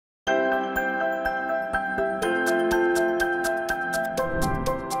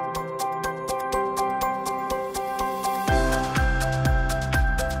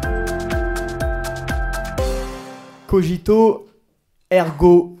Cogito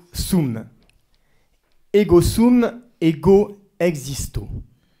ergo sum. Ego sum, ego existo.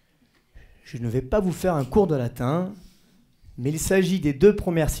 Je ne vais pas vous faire un cours de latin, mais il s'agit des deux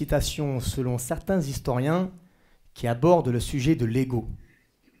premières citations, selon certains historiens, qui abordent le sujet de l'ego.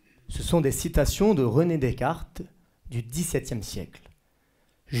 Ce sont des citations de René Descartes du XVIIe siècle.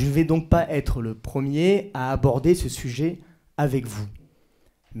 Je ne vais donc pas être le premier à aborder ce sujet avec vous.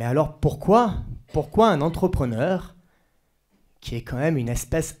 Mais alors pourquoi un entrepreneur, qui est quand même une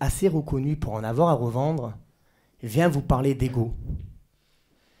espèce assez reconnue pour en avoir à revendre, vient vous parler d'ego?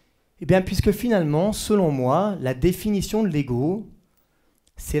 Eh bien, puisque finalement, selon moi, la définition de l'ego,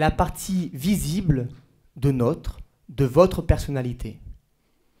 c'est la partie visible de votre personnalité.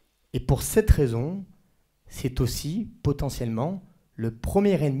 Et pour cette raison, c'est aussi, potentiellement, le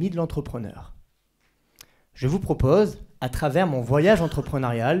premier ennemi de l'entrepreneur. Je vous propose, à travers mon voyage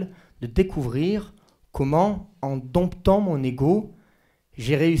entrepreneurial, de découvrir comment, en domptant mon ego,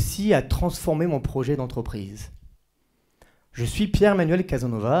 j'ai réussi à transformer mon projet d'entreprise. Je suis Pierre-Emmanuel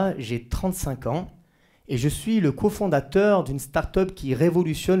Casanova, j'ai 35 ans et je suis le cofondateur d'une start-up qui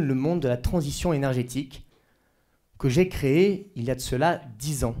révolutionne le monde de la transition énergétique que j'ai créée il y a de cela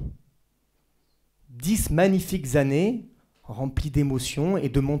 10 ans. 10 magnifiques années remplies d'émotions et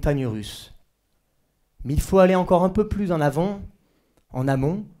de montagnes russes. Mais il faut aller encore un peu plus en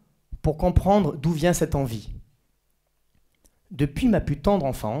amont, pour comprendre d'où vient cette envie. Depuis ma plus tendre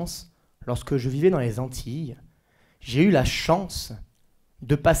enfance, lorsque je vivais dans les Antilles, j'ai eu la chance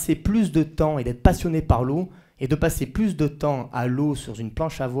de passer plus de temps et d'être passionné par l'eau et de passer plus de temps à l'eau sur une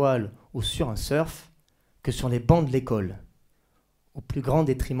planche à voile ou sur un surf que sur les bancs de l'école. Au plus grand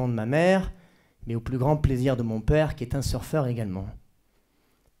détriment de ma mère, mais au plus grand plaisir de mon père qui est un surfeur également.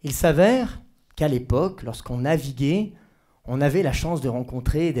 Il s'avère qu'à l'époque, lorsqu'on naviguait, on avait la chance de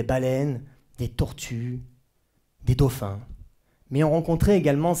rencontrer des baleines, des tortues, des dauphins. Mais on rencontrait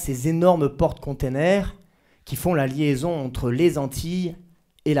également ces énormes porte-containers qui font la liaison entre les Antilles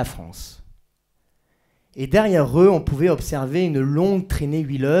et la France. Et derrière eux, on pouvait observer une longue traînée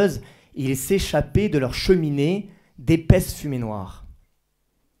huileuse et il s'échappait de leur cheminée d'épaisses fumées noires.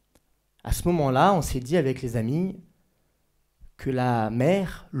 À ce moment-là, on s'est dit avec les amis que la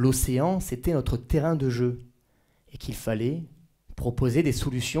mer, l'océan, c'était notre terrain de jeu et qu'il fallait proposer des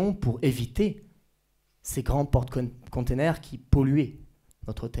solutions pour éviter ces grands porte-containers qui polluaient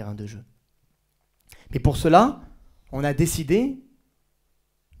notre terrain de jeu. Mais pour cela, on a décidé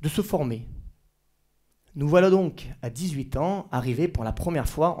de se former. Nous voilà donc, à 18 ans, arrivés pour la première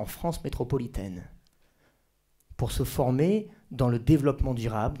fois en France métropolitaine, pour se former dans le développement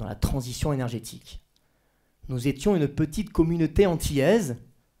durable, dans la transition énergétique. Nous étions une petite communauté antillaise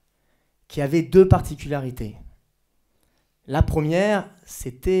qui avait deux particularités. La première,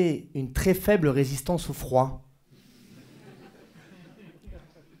 c'était une très faible résistance au froid.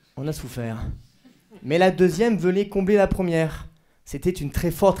 On a souffert. Mais la deuxième venait combler la première. C'était une très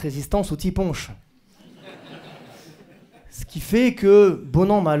forte résistance au tiponche. Ce qui fait que,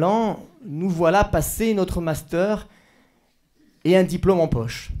 bon an, mal an, nous voilà passés notre master et un diplôme en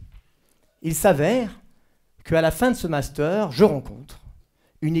poche. Il s'avère qu'à la fin de ce master, je rencontre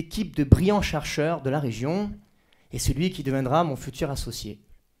une équipe de brillants chercheurs de la région et celui qui deviendra mon futur associé.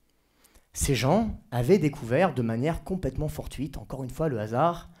 Ces gens avaient découvert de manière complètement fortuite, encore une fois le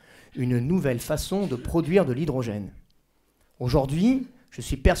hasard, une nouvelle façon de produire de l'hydrogène. Aujourd'hui, je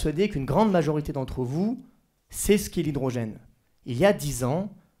suis persuadé qu'une grande majorité d'entre vous sait ce qu'est l'hydrogène. Il y a 10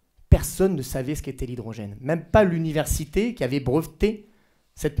 ans, personne ne savait ce qu'était l'hydrogène, même pas l'université qui avait breveté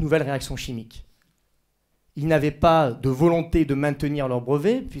cette nouvelle réaction chimique. Ils n'avaient pas de volonté de maintenir leur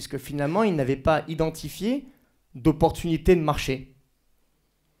brevet, puisque finalement, ils n'avaient pas identifié d'opportunité de marché.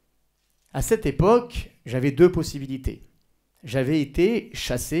 À cette époque, j'avais deux possibilités. J'avais été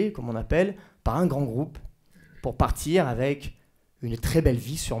chassé, comme on appelle, par un grand groupe pour partir avec une très belle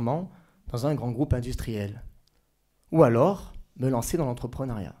vie sûrement dans un grand groupe industriel. Ou alors me lancer dans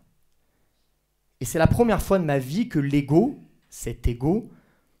l'entrepreneuriat. Et c'est la première fois de ma vie que l'ego, cet ego,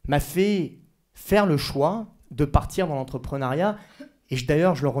 m'a fait faire le choix de partir dans l'entrepreneuriat et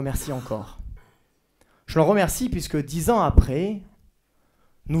d'ailleurs je le remercie encore. Je le remercie puisque 10 ans après,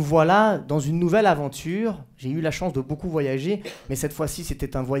 nous voilà dans une nouvelle aventure. J'ai eu la chance de beaucoup voyager, mais cette fois-ci,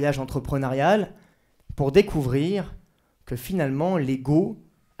 c'était un voyage entrepreneurial pour découvrir que finalement, l'ego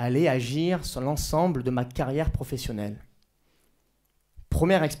allait agir sur l'ensemble de ma carrière professionnelle.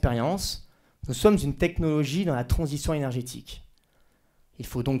 Première expérience, nous sommes une technologie dans la transition énergétique. Il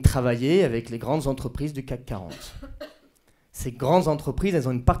faut donc travailler avec les grandes entreprises du CAC 40. Ces grandes entreprises, elles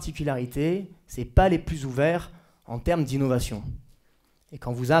ont une particularité, ce n'est pas les plus ouverts en termes d'innovation. Et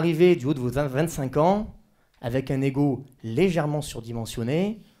quand vous arrivez du haut de vos 25 ans, avec un ego légèrement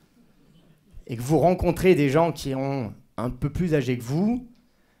surdimensionné, et que vous rencontrez des gens qui ont un peu plus âgés que vous,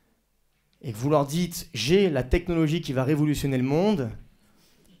 et que vous leur dites « j'ai la technologie qui va révolutionner le monde »,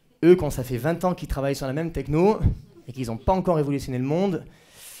 eux, quand ça fait 20 ans qu'ils travaillent sur la même techno, et qu'ils n'ont pas encore révolutionné le monde,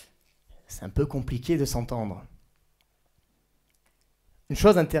 c'est un peu compliqué de s'entendre. Une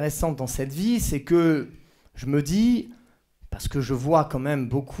chose intéressante dans cette vie, c'est que je me dis, parce que je vois quand même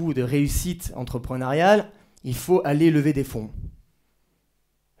beaucoup de réussites entrepreneuriales, il faut aller lever des fonds.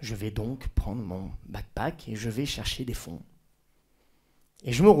 Je vais donc prendre mon backpack et je vais chercher des fonds.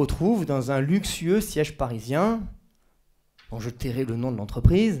 Et je me retrouve dans un luxueux siège parisien, dont je tairai le nom de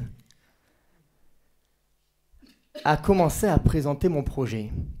l'entreprise, à commencer à présenter mon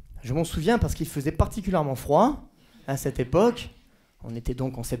projet. Je m'en souviens parce qu'il faisait particulièrement froid à cette époque. On était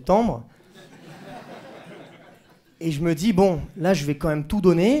donc en septembre. Et je me dis, bon, là, je vais quand même tout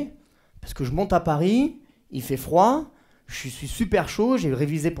donner, parce que je monte à Paris, il fait froid, je suis super chaud, j'ai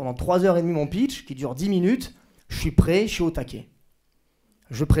révisé pendant 3h30 mon pitch, qui dure 10 minutes, je suis prêt, je suis au taquet.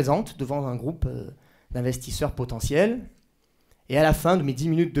 Je présente devant un groupe d'investisseurs potentiels, et à la fin de mes 10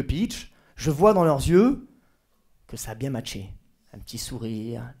 minutes de pitch, je vois dans leurs yeux que ça a bien matché. Un petit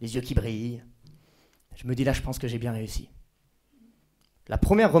sourire, les yeux qui brillent. Je me dis, là, je pense que j'ai bien réussi. La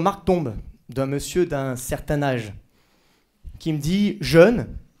première remarque tombe d'un monsieur d'un certain âge qui me dit « Jeune »,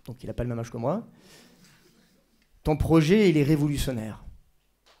 donc il n'a pas le même âge que moi, « ton projet, il est révolutionnaire.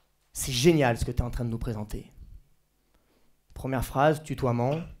 C'est génial ce que tu es en train de nous présenter. » Première phrase,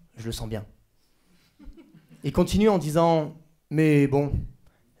 tutoiement, je le sens bien. Il continue en disant « Mais bon,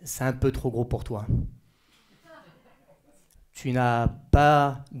 c'est un peu trop gros pour toi. Tu n'as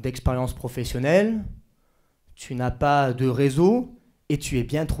pas d'expérience professionnelle, tu n'as pas de réseau, et tu es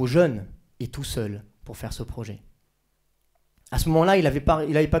bien trop jeune et tout seul pour faire ce projet. » À ce moment-là, il avait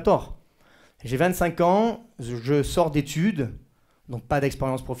pas tort. J'ai 25 ans, je sors d'études, donc pas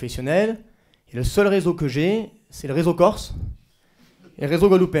d'expérience professionnelle, et le seul réseau que j'ai, c'est le réseau corse et le réseau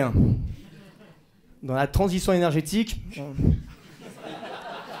guadeloupéen. Dans la transition énergétique,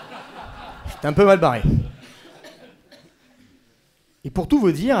 j'étais un peu mal barré. Et pour tout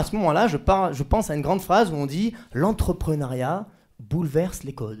vous dire, à ce moment-là, je pense à une grande phrase où on dit « l'entrepreneuriat bouleverse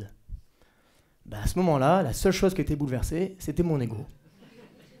les codes ». À ce moment-là, la seule chose qui était bouleversée, c'était mon ego.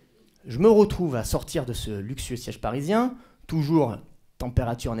 Je me retrouve à sortir de ce luxueux siège parisien, toujours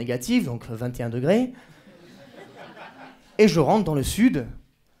température négative, donc 21 degrés, et je rentre dans le sud,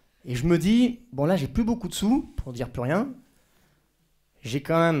 et je me dis, bon là j'ai plus beaucoup de sous, pour dire plus rien, j'ai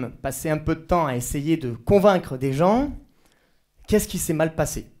quand même passé un peu de temps à essayer de convaincre des gens, qu'est-ce qui s'est mal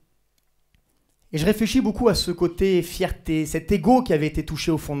passé? Et je réfléchis beaucoup à ce côté fierté, cet ego qui avait été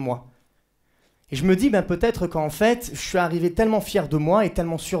touché au fond de moi. Et je me dis, peut-être qu'en fait, je suis arrivé tellement fier de moi et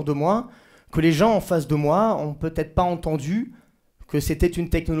tellement sûr de moi que les gens en face de moi ont peut-être pas entendu que c'était une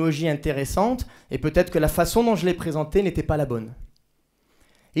technologie intéressante et peut-être que la façon dont je l'ai présentée n'était pas la bonne.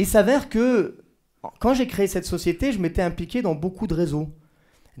 Et il s'avère que quand j'ai créé cette société, je m'étais impliqué dans beaucoup de réseaux.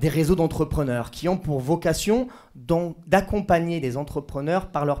 Des réseaux d'entrepreneurs qui ont pour vocation d'accompagner les entrepreneurs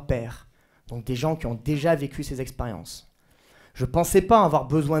par leurs pairs. Donc des gens qui ont déjà vécu ces expériences. Je ne pensais pas avoir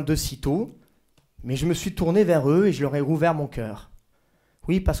besoin d'eux si tôt, mais je me suis tourné vers eux et je leur ai rouvert mon cœur.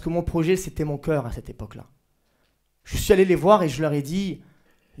 Oui, parce que mon projet, c'était mon cœur à cette époque-là. Je suis allé les voir et je leur ai dit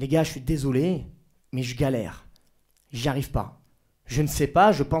 « Les gars, je suis désolé, mais je galère. J'y arrive pas. Je ne sais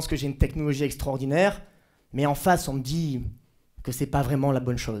pas, je pense que j'ai une technologie extraordinaire, mais en face, on me dit que c'est pas vraiment la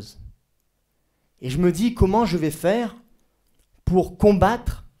bonne chose. Et je me dis comment je vais faire pour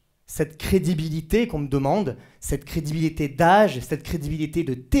combattre cette crédibilité qu'on me demande, cette crédibilité d'âge, cette crédibilité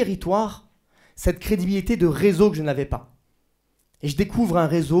de territoire, cette crédibilité de réseau que je n'avais pas. Et je découvre un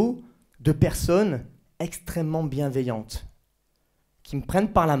réseau de personnes extrêmement bienveillantes qui me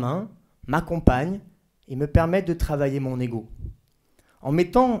prennent par la main, m'accompagnent et me permettent de travailler mon ego. En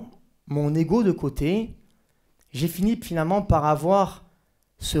mettant mon ego de côté, j'ai fini finalement par avoir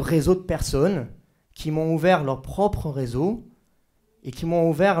ce réseau de personnes qui m'ont ouvert leur propre réseau et qui m'ont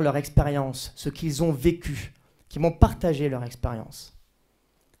ouvert leur expérience, ce qu'ils ont vécu, qui m'ont partagé leur expérience.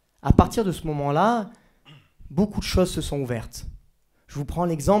 À partir de ce moment-là, beaucoup de choses se sont ouvertes. Je vous prends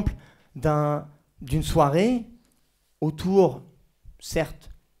l'exemple d'une soirée autour,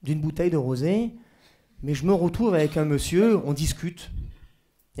 certes, d'une bouteille de rosé, mais je me retrouve avec un monsieur, on discute.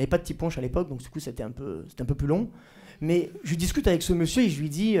 Il n'y avait pas de petit punch à l'époque, donc du coup c'était un peu plus long. Mais je discute avec ce monsieur et je lui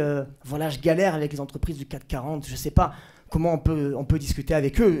dis voilà, je galère avec les entreprises du CAC 40, je ne sais pas comment on peut discuter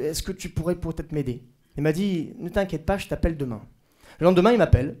avec eux, est-ce que tu pourrais peut-être m'aider? Il m'a dit ne t'inquiète pas, je t'appelle demain. Le lendemain, il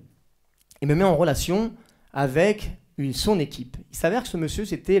m'appelle. Il me met en relation avec son équipe. Il s'avère que ce monsieur,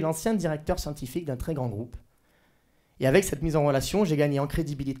 c'était l'ancien directeur scientifique d'un très grand groupe. Et avec cette mise en relation, j'ai gagné en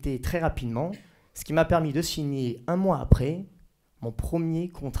crédibilité très rapidement, ce qui m'a permis de signer 1 mois après mon premier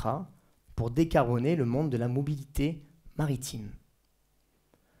contrat pour décarboner le monde de la mobilité maritime.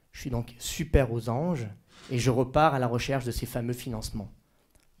 Je suis donc super aux anges et je repars à la recherche de ces fameux financements.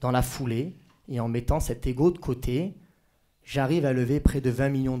 Dans la foulée, et en mettant cet ego de côté, j'arrive à lever près de 20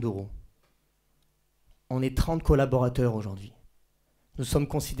 millions d'euros. On est 30 collaborateurs aujourd'hui. Nous sommes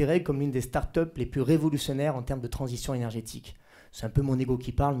considérés comme l'une des startups les plus révolutionnaires en termes de transition énergétique. C'est un peu mon ego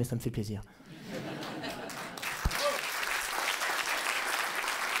qui parle, mais ça me fait plaisir.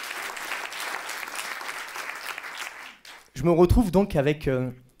 Je me retrouve donc avec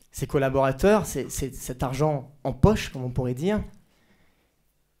ces collaborateurs, cet argent en poche, comme on pourrait dire,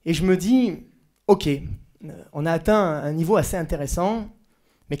 et je me dis, ok, on a atteint un niveau assez intéressant,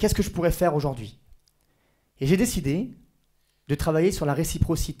 mais qu'est-ce que je pourrais faire aujourd'hui? Et j'ai décidé de travailler sur la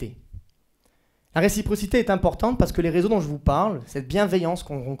réciprocité. La réciprocité est importante parce que les réseaux dont je vous parle, cette bienveillance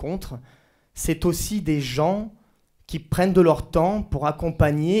qu'on rencontre, c'est aussi des gens qui prennent de leur temps pour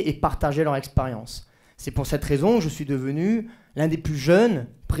accompagner et partager leur expérience. C'est pour cette raison que je suis devenu l'un des plus jeunes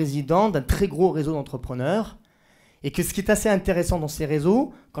présidents d'un très gros réseau d'entrepreneurs. Et que ce qui est assez intéressant dans ces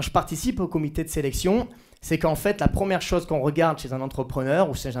réseaux, quand je participe au comité de sélection, c'est qu'en fait, la première chose qu'on regarde chez un entrepreneur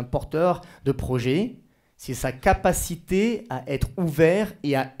ou chez un porteur de projet, c'est sa capacité à être ouvert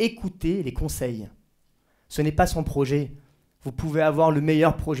et à écouter les conseils. Ce n'est pas son projet. Vous pouvez avoir le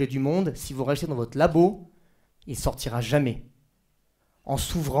meilleur projet du monde, si vous restez dans votre labo, il ne sortira jamais. En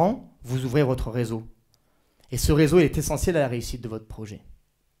s'ouvrant, vous ouvrez votre réseau. Et ce réseau est essentiel à la réussite de votre projet.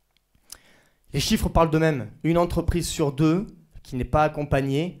 Les chiffres parlent d'eux-mêmes. Une entreprise sur 2 qui n'est pas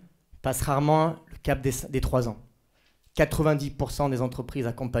accompagnée passe rarement le cap des 3 ans. 90% des entreprises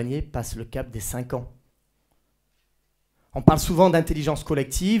accompagnées passent le cap des 5 ans. On parle souvent d'intelligence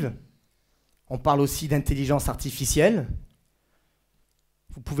collective, on parle aussi d'intelligence artificielle.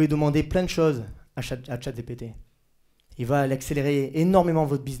 Vous pouvez demander plein de choses à ChatGPT. Il va accélérer énormément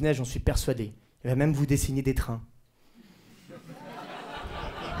votre business, j'en suis persuadé. Il va même vous dessiner des trains.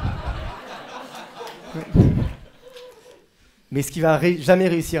 Mais ce qu'il va jamais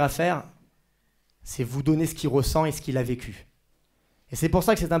réussir à faire, c'est vous donner ce qu'il ressent et ce qu'il a vécu. Et c'est pour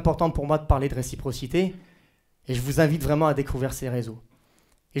ça que c'est important pour moi de parler de réciprocité. Et je vous invite vraiment à découvrir ces réseaux.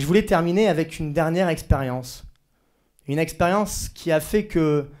 Et je voulais terminer avec une dernière expérience. Une expérience qui a fait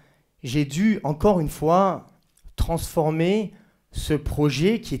que j'ai dû, encore une fois, transformer ce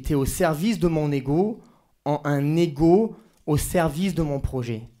projet qui était au service de mon ego en un ego au service de mon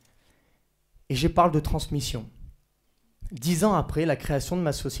projet. Et je parle de transmission. 10 ans après la création de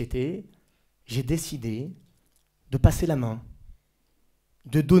ma société, j'ai décidé de passer la main,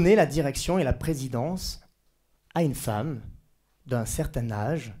 de donner la direction et la présidence à une femme d'un certain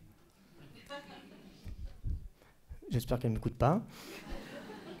âge, j'espère qu'elle ne m'écoute pas,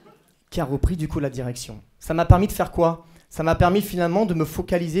 qui a repris du coup la direction. Ça m'a permis de faire quoi? Ça m'a permis finalement de me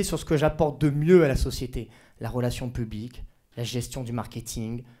focaliser sur ce que j'apporte de mieux à la société. La relation publique, la gestion du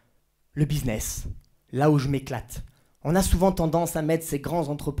marketing, le business, là où je m'éclate. On a souvent tendance à mettre ces grands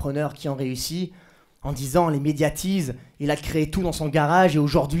entrepreneurs qui ont réussi en disant, on les médiatise, il a créé tout dans son garage et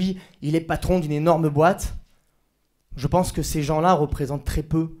aujourd'hui, il est patron d'une énorme boîte. Je pense que ces gens-là représentent très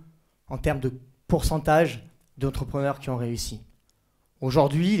peu en termes de pourcentage d'entrepreneurs qui ont réussi.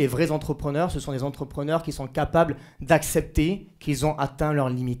 Aujourd'hui, les vrais entrepreneurs, ce sont des entrepreneurs qui sont capables d'accepter qu'ils ont atteint leurs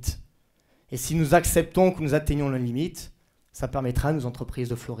limites. Et si nous acceptons que nous atteignons leurs limites, ça permettra à nos entreprises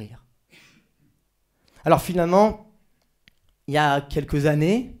de fleurir. Alors finalement, il y a quelques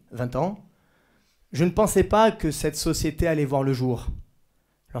années, 20 ans, je ne pensais pas que cette société allait voir le jour.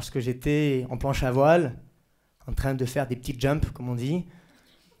 Lorsque j'étais en planche à voile, en train de faire des petits jumps, comme on dit,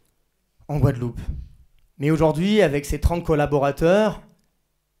 en Guadeloupe. Mais aujourd'hui, avec ces 30 collaborateurs,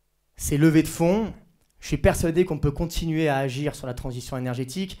 ces levées de fonds, je suis persuadé qu'on peut continuer à agir sur la transition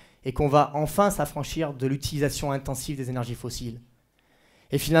énergétique et qu'on va enfin s'affranchir de l'utilisation intensive des énergies fossiles.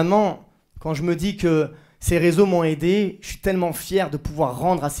 Et finalement, quand je me dis que ces réseaux m'ont aidé, je suis tellement fier de pouvoir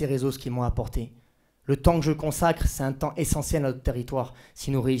rendre à ces réseaux ce qu'ils m'ont apporté. Le temps que je consacre, c'est un temps essentiel à notre territoire. Si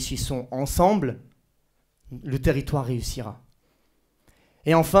nous réussissons ensemble, le territoire réussira.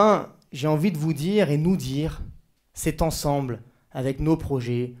 Et enfin, j'ai envie de vous dire et nous dire, c'est ensemble, avec nos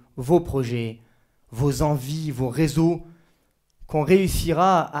projets, vos envies, vos réseaux, qu'on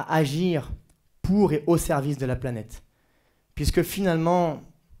réussira à agir pour et au service de la planète. Puisque finalement,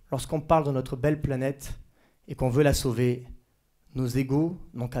 lorsqu'on parle de notre belle planète et qu'on veut la sauver, nos égos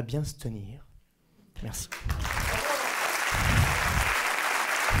n'ont qu'à bien se tenir. Merci.